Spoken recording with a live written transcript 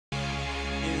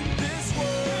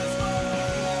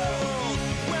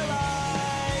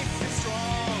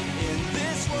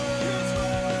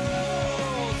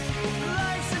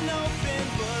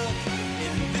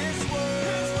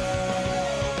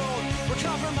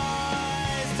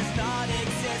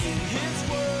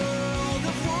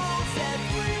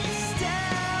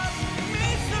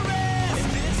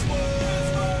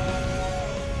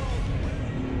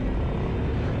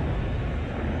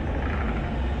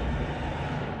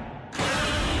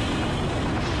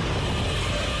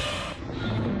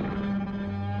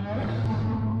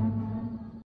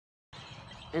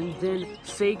and then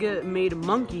Sega made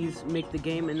monkeys make the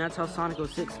game, and that's how Sonic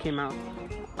 06 came out.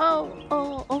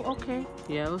 Oh, okay.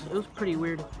 Yeah, it was pretty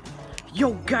weird.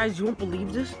 Yo, guys, you won't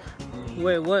believe this?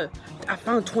 Wait, what? I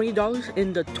found $20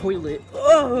 in the toilet.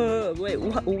 Wait,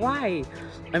 why?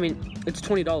 I mean, it's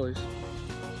 $20.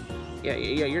 Yeah,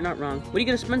 you're not wrong. What are you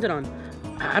gonna spend it on?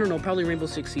 I don't know, probably Rainbow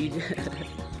Six Siege.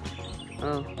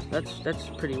 Oh, that's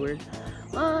pretty weird.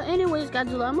 Anyways,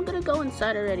 Godzilla, I'm gonna go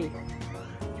inside already.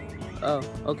 Oh,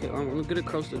 okay. I'm gonna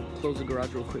close the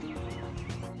garage real quick.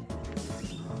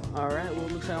 Alright, well,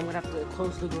 looks like I'm gonna have to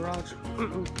close the garage.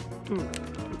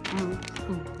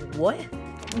 What?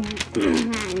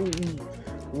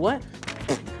 What?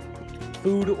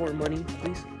 Food or money,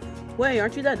 please? Wait,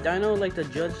 aren't you that dino like the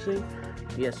judge thing?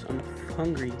 Yes, I'm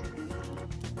hungry.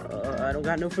 I don't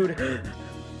got no food.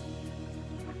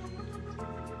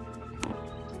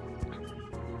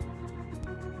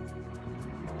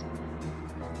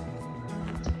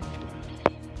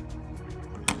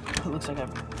 Looks like I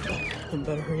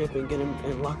better hurry up and get him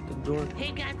and lock the door.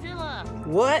 Hey, Godzilla!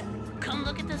 What? Come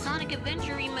look at the Sonic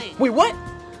Adventure remake. Wait, what?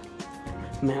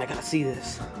 Man, I gotta see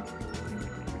this.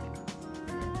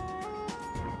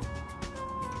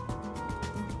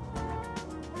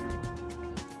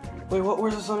 Wait, what?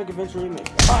 Where's the Sonic Adventure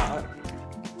remake? Ah!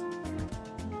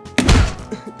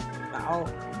 Ow.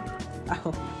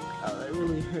 Ow. Oh, that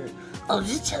really hurt. Oh,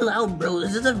 just chill out, bro.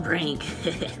 This is a prank.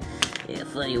 Yeah,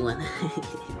 funny one.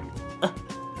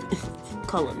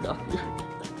 Call him, doctor.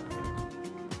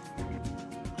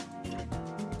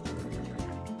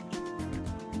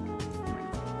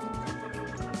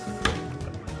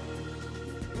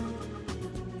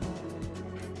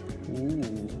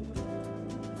 Ooh.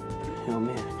 Oh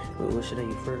man, what should I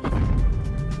eat first?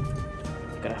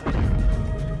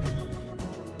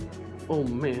 Oh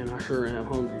man, I sure am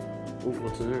hungry. Ooh,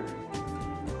 what's in there?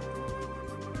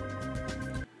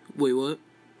 Wait, what?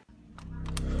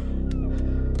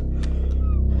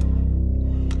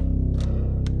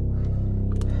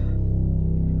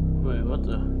 Wait, what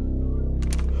the?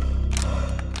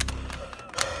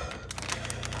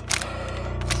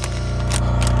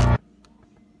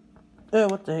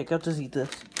 What the heck? I'll just eat this.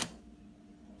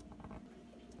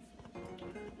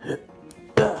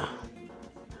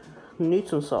 Need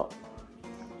some salt.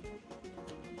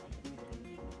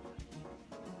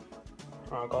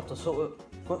 I got the salt.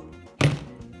 What?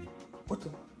 What the?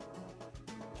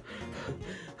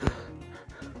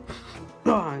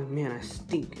 Oh man, I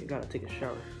stink. I gotta take a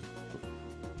shower.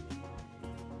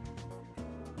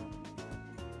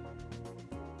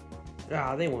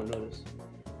 Ah, they won't notice.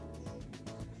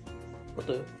 What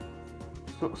the?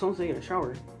 Someone's taking a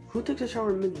shower. Who takes a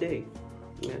shower midday?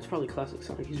 Yeah, it's probably classic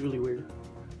Sonic. He's really weird.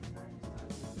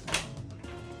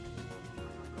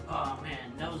 Oh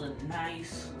man, that was a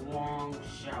nice long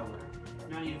shower.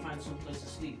 Now I need to find some place to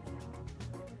sleep.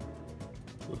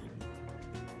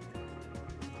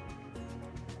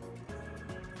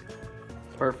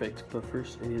 Perfect, but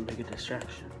first I need to make a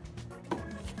distraction.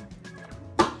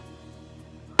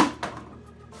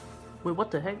 Wait, what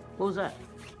the heck? What was that?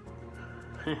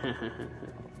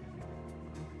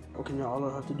 Okay, now all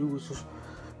I have to do is just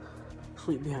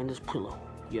sleep behind this pillow.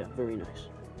 Yeah, very nice.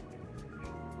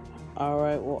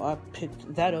 Alright, well, I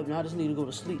picked that up. Now I just need to go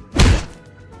to sleep.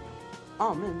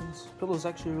 Oh man, this pillow is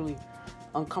actually really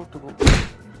uncomfortable.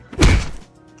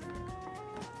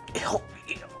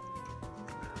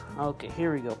 Okay,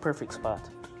 here we go. Perfect spot.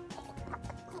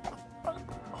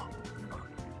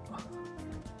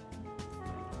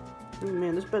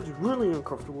 Man, this bed's really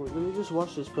uncomfortable. Let me just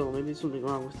wash this pillow. Maybe there's something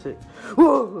wrong with it.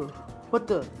 Whoa! What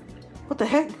the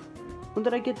heck? When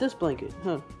did I get this blanket?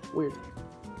 Huh, weird.